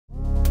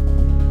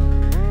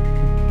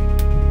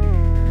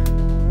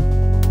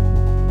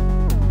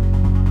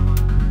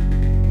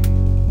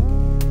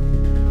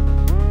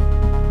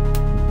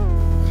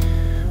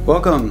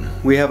Welcome.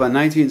 We have a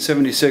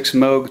 1976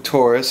 Moog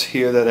Taurus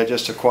here that I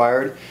just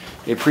acquired.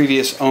 A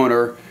previous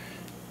owner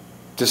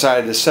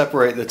decided to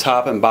separate the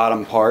top and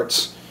bottom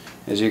parts,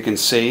 as you can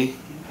see.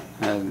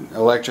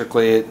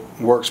 Electrically it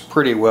works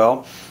pretty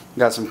well.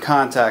 Got some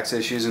contacts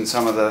issues in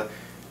some of the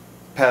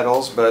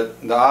pedals,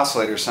 but the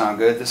oscillators sound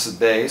good. This is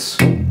bass.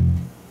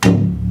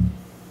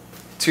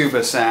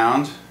 Tuba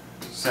sounds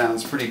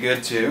pretty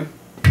good too.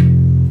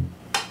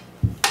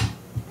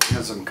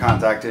 Got some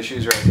contact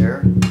issues right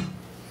there.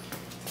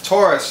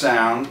 Taurus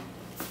sounds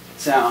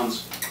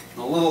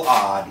a little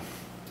odd.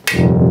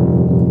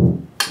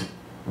 And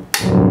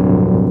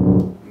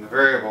the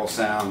variable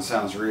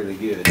sounds really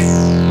good.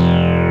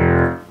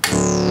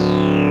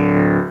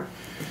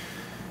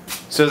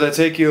 So as I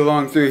take you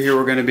along through here,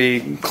 we're going to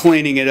be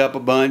cleaning it up a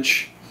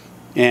bunch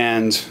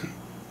and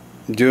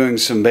doing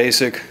some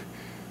basic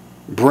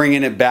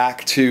bringing it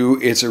back to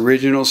its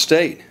original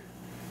state.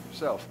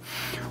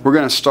 We're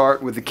going to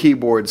start with the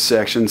keyboard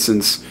section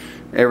since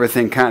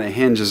everything kind of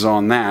hinges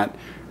on that.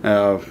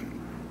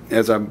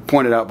 As I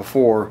pointed out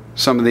before,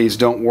 some of these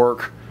don't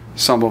work.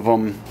 Some of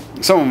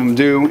them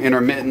do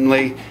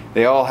intermittently.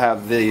 They all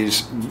have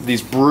these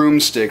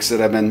broomsticks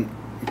that have been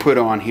put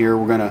on here.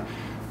 We're going to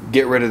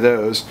get rid of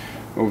those.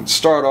 We'll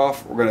start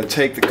off. We're going to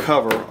take the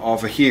cover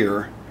off of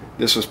here.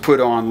 This was put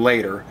on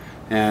later,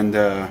 and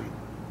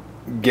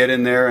get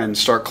in there and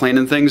start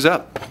cleaning things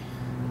up.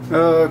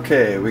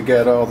 Okay, we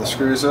got all the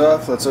screws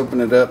off. Let's open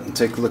it up and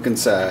take a look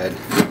inside.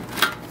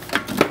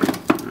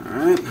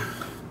 Alright,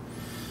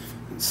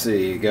 let's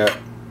see, you got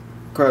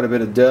quite a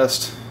bit of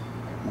dust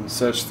and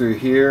such through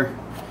here.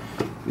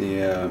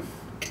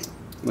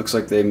 Looks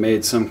like they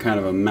made some kind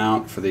of a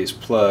mount for these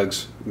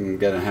plugs. We're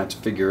going to have to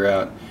figure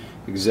out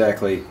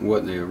exactly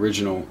what the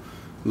original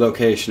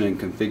location and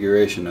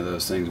configuration of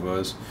those things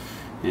was,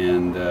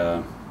 and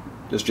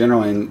just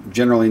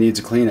generally needs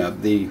a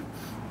cleanup. The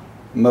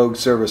Moog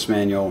service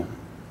manual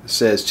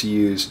says to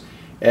use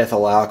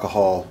ethyl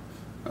alcohol,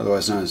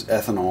 otherwise known as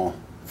ethanol,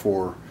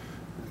 for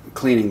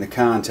cleaning the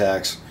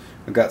contacts.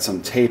 I've got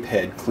some tape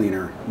head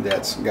cleaner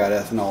that's got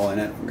ethanol in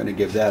it. We're going to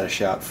give that a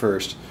shot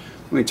first.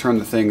 Let me turn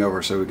the thing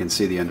over so we can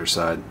see the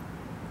underside.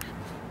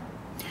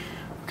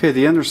 Okay,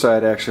 the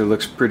underside actually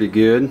looks pretty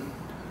good.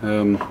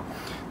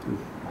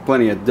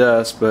 Plenty of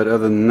dust, but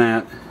other than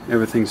that,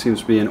 everything seems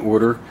to be in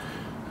order.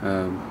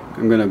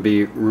 I'm going to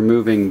be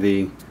removing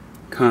the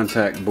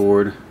contact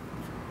board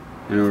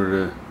in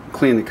order to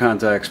clean the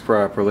contacts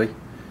properly.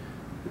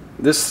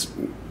 This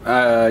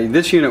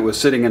unit was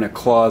sitting in a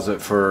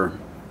closet for,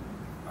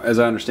 as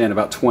I understand,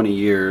 about 20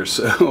 years,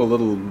 so a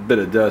little bit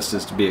of dust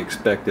is to be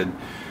expected.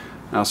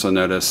 I also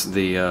noticed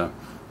the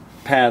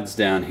pads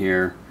down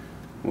here.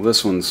 Well,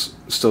 this one's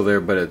still there,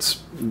 but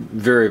it's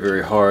very,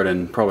 very hard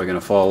and probably going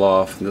to fall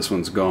off. This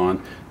one's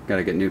gone. Got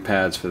to get new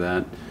pads for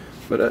that.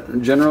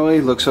 But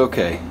generally looks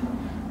okay.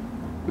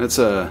 Let's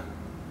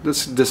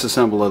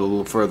disassemble it a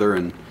little further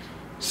and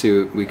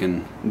see what we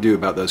can do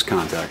about those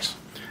contacts.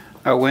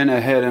 I went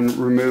ahead and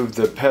removed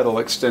the pedal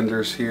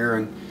extenders here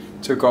and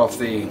took off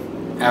the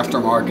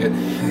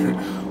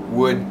aftermarket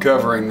wood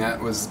covering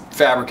that was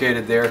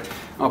fabricated there.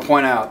 I'll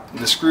point out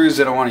the screws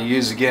that I want to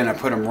use again, I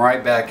put them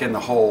right back in the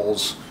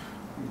holes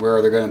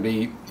where they're going to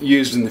be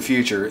used in the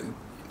future.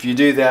 If you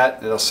do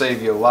that, it'll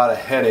save you a lot of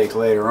headache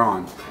later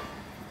on.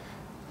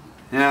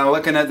 Now,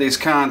 looking at these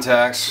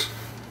contacts,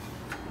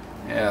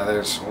 yeah,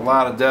 there's a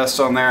lot of dust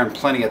on there and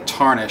plenty of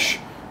tarnish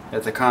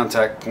at the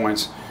contact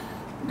points.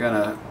 I'm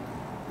gonna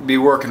be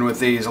working with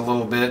these a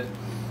little bit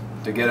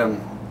to get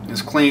them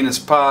as clean as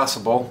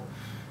possible.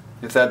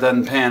 If that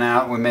doesn't pan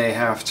out, we may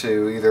have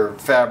to either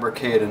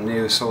fabricate a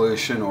new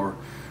solution or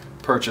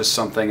purchase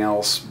something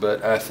else,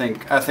 but I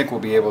think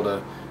we'll be able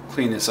to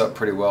clean this up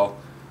pretty well.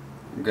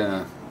 I'm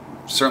gonna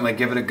certainly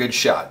give it a good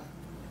shot.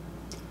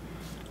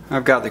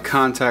 I've got the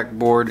contact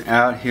board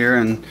out here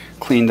and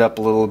cleaned up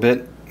a little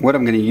bit. What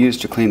I'm going to use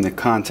to clean the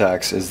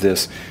contacts is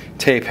this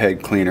tape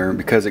head cleaner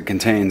because it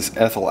contains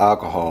ethyl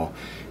alcohol,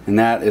 and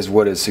that is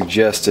what is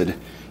suggested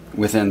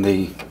within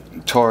the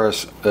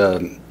Taurus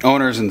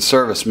owners and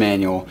service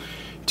manual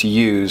to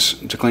use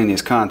to clean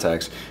these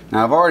contacts.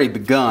 Now, I've already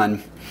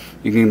begun.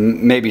 You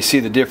can maybe see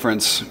the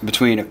difference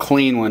between a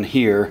clean one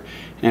here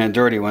and a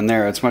dirty one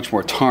there. It's much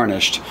more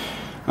tarnished.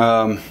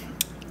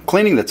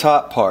 Cleaning the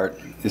top part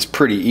is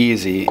pretty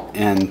easy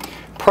and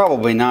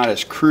probably not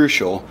as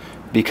crucial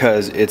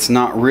because it's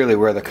not really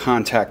where the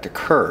contact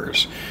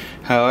occurs.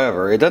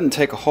 However, it doesn't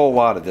take a whole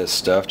lot of this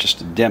stuff just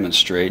to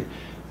demonstrate.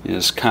 You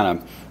just kind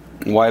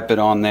of wipe it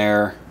on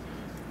there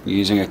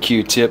using a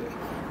Q-tip,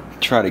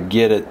 try to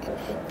get it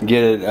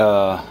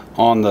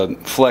on the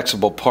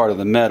flexible part of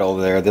the metal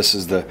there. This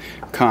is the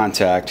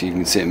contact. You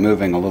can see it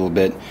moving a little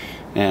bit,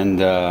 and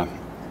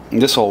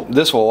this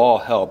will all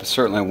help. It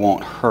certainly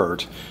won't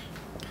hurt.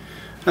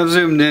 I've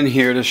zoomed in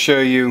here to show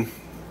you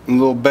a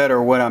little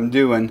better what I'm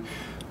doing.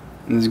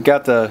 It's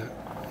got the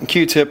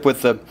Q-tip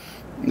with the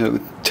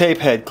tape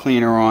head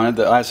cleaner on it,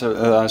 the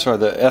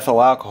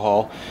ethyl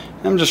alcohol.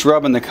 I'm just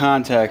rubbing the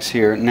contacts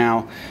here.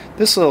 Now,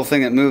 this little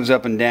thing that moves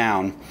up and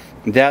down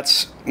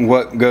that's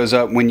what goes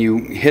up when you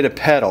hit a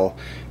pedal.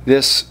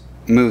 This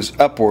moves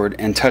upward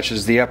and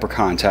touches the upper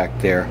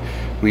contact there.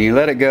 When you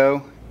let it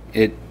go,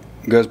 it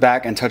goes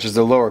back and touches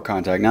the lower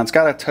contact. Now it's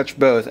got to touch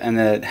both, and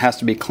it has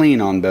to be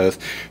clean on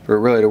both for it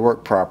really to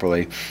work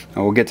properly.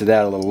 And we'll get to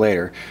that a little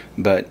later.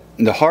 But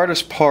the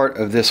hardest part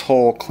of this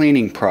whole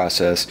cleaning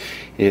process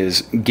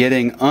is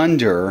getting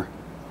under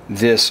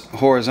this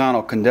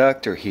horizontal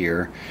conductor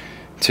here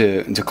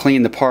to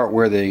clean the part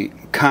where the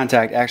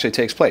contact actually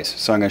takes place.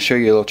 So I'm going to show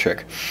you a little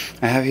trick.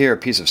 I have here a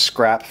piece of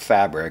scrap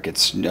fabric.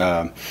 It's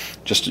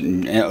just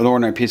an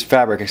ordinary piece of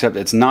fabric, except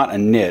it's not a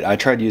knit. I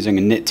tried using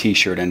a knit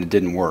t-shirt and it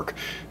didn't work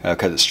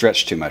because it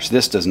stretched too much.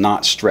 This does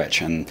not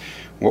stretch, and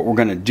what we're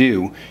going to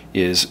do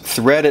is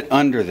thread it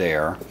under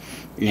there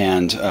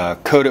and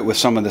coat it with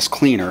some of this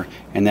cleaner,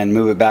 and then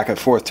move it back and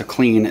forth to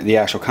clean the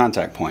actual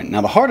contact point.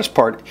 Now the hardest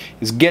part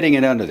is getting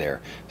it under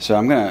there, so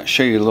I'm going to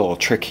show you a little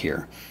trick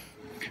here.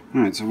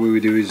 Alright, so what we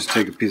do is just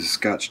take a piece of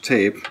Scotch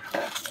tape,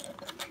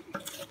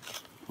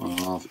 pull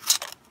it off,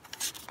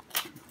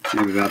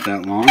 maybe about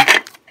that long,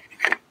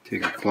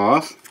 take a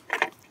cloth,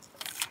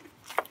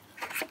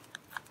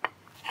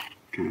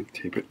 kind of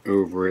tape it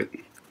over it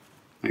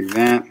like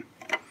that,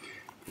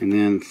 and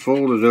then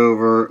fold it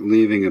over,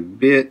 leaving a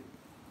bit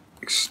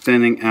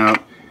extending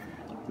out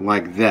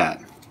like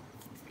that.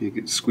 You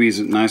can squeeze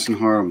it nice and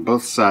hard on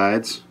both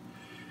sides.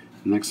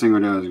 The next thing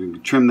we're doing is we're going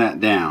to trim that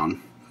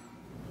down.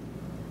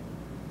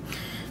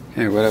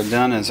 Okay, what I've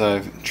done is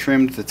I've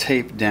trimmed the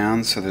tape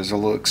down so there's a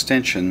little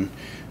extension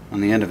on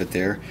the end of it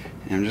there,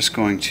 and I'm just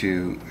going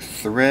to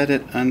thread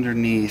it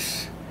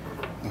underneath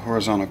the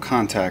horizontal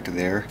contact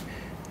there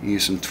and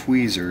use some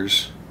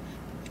tweezers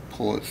to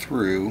pull it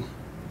through.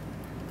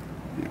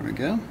 There we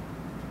go.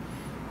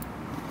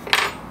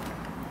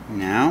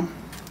 Now,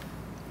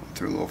 pull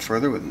through a little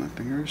further with my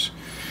fingers.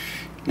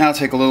 Now I'll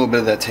take a little bit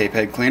of that tape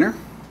head cleaner,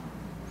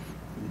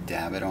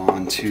 dab it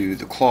onto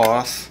the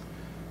cloth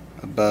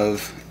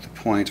above the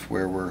point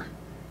where we're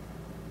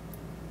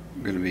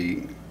going to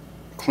be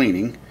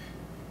cleaning.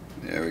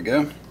 There we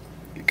go.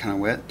 Get kind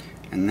of wet.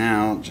 And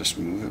now just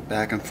move it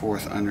back and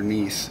forth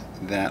underneath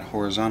that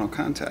horizontal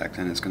contact,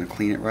 and it's going to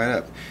clean it right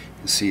up.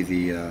 You see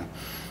the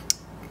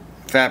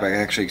fabric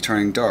actually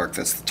turning dark.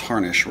 That's the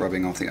tarnish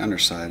rubbing off the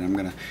underside. I'm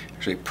going to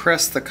actually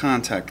press the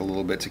contact a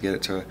little bit to get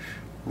it to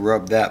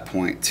rub that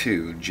point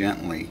too,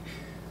 gently.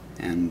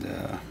 And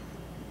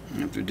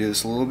after you do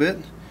this a little bit,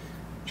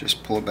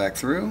 just pull it back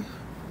through,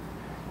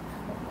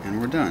 and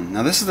we're done.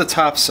 Now this is the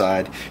top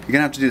side. You're going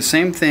to have to do the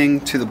same thing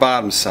to the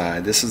bottom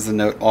side. This is the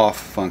note off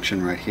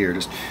function right here.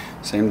 Just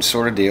same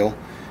sort of deal.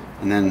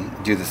 And then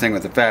do the thing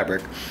with the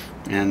fabric.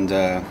 And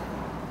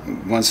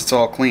once it's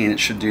all clean, it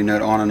should do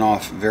note on and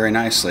off very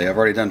nicely. I've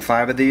already done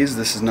 5 of these.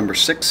 This is number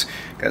 6.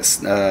 Got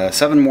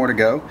 7 more to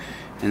go.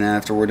 And then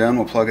after we're done,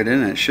 we'll plug it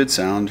in, and it should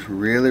sound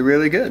really,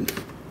 really good.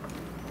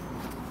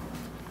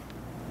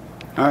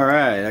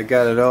 Alright, I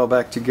got it all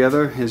back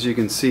together. As you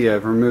can see,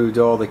 I've removed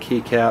all the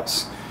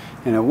keycaps.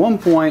 And at one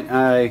point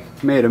I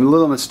made a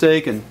little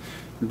mistake and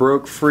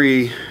broke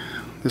free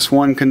this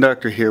one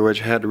conductor here,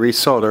 which I had to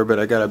resolder, but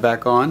I got it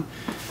back on,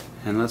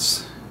 and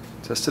let's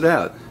test it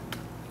out.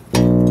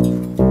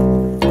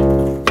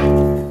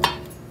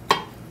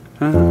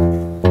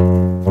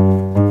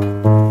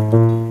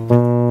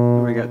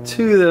 We got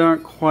 2 that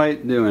aren't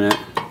quite doing it.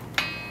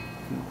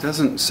 It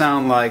doesn't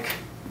sound like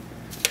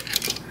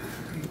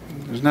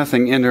there's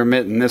nothing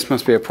intermittent. This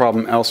must be a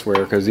problem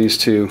elsewhere, because these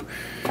 2,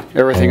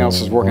 everything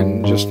else is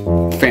working just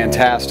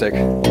fantastic.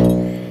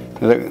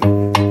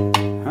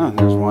 Oh,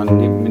 there's one.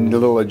 You need a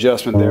little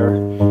adjustment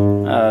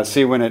there.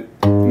 See, when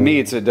it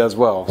meets, it does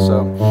well.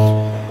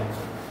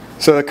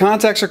 So the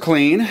contacts are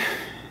clean.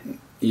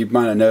 You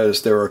might have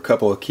noticed there were a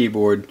couple of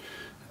keyboard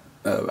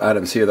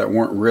items here that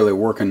weren't really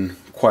working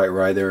quite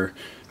right. The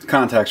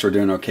contacts were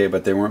doing okay,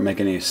 but they weren't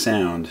making any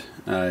sound.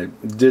 I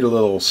did a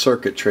little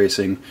circuit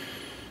tracing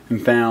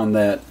and found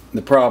that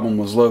the problem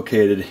was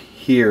located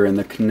here in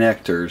the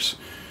connectors,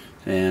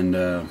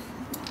 and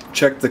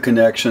checked the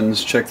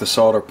connections, checked the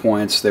solder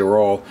points. They were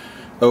all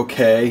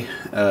okay.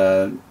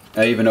 I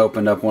even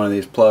opened up one of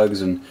these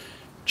plugs and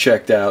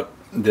checked out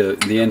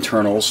the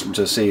internals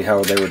to see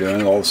how they were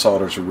doing. All the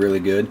solders were really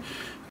good.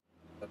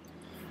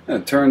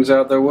 And it turns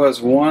out there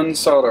was one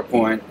solder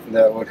point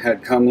that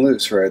had come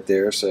loose right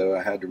there, so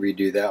I had to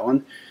redo that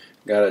one.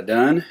 Got it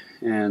done,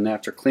 and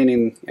after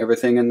cleaning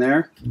everything in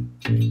there,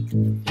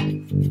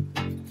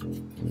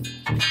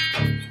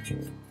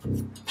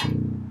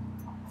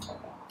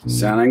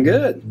 sounding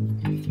good.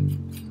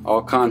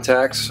 All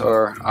contacts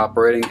are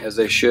operating as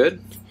they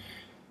should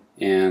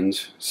and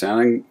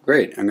sounding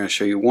great. I'm going to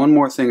show you one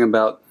more thing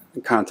about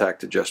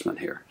contact adjustment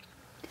here.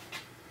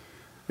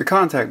 The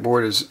contact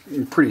board is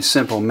a pretty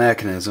simple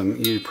mechanism.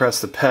 You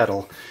press the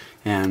pedal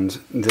and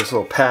this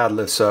little pad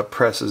lifts up,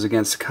 presses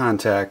against the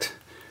contact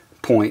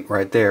point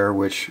right there,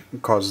 which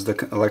causes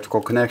the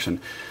electrical connection.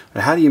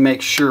 But how do you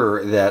make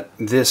sure that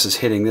this is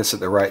hitting this at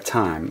the right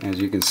time? As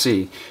you can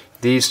see,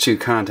 these 2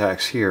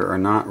 contacts here are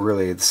not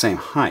really the same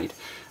height.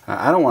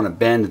 I don't want to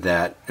bend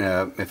that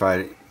if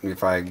I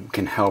if I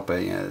can help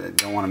it. I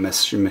don't want to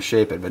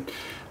misshape it,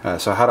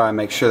 but so how do I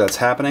make sure that's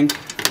happening?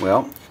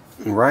 Well,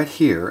 right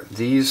here,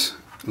 these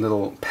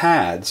little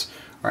pads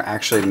are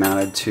actually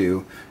mounted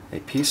to a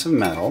piece of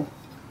metal,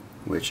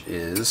 which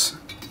is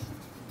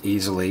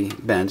easily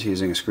bent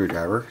using a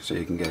screwdriver, so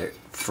you can get it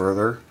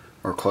further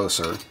or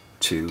closer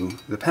to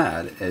the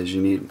pad as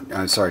you need,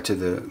 to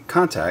the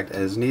contact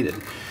as needed.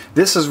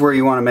 This is where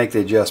you want to make the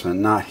adjustment,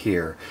 not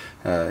here.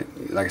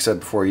 Like I said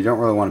before, you don't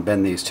really want to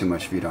bend these too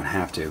much if you don't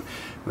have to.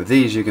 With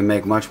these, you can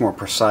make much more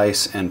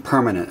precise and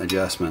permanent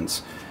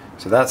adjustments.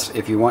 So that's,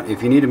 if you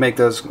need to make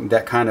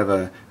that kind of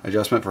a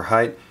adjustment for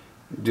height,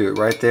 do it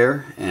right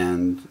there,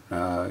 and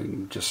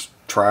just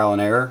trial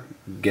and error,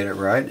 get it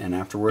right, and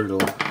afterward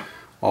it'll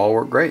all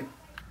work great.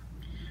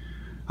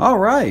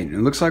 Alright, it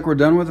looks like we're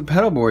done with the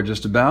pedal board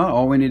just about.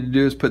 All we need to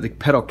do is put the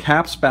pedal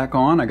caps back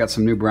on. I got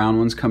some new brown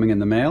ones coming in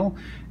the mail,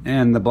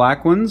 and the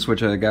black ones,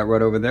 which I got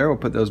right over there, we'll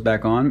put those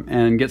back on,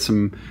 and get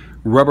some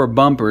rubber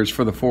bumpers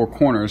for the four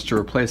corners to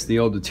replace the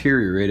old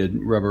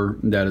deteriorated rubber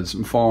that has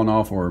fallen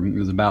off or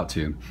is about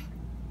to.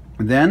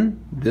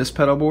 Then this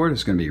pedal board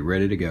is going to be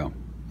ready to go.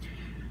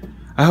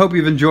 I hope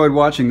you've enjoyed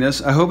watching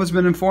this. I hope it's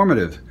been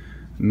informative.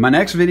 My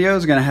next video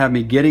is going to have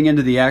me getting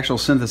into the actual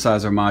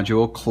synthesizer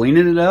module,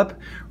 cleaning it up,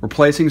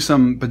 replacing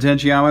some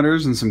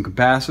potentiometers and some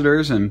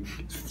capacitors, and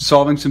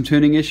solving some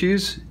tuning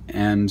issues,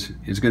 and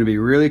it's going to be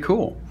really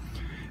cool.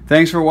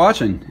 Thanks for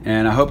watching,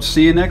 and I hope to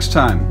see you next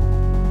time.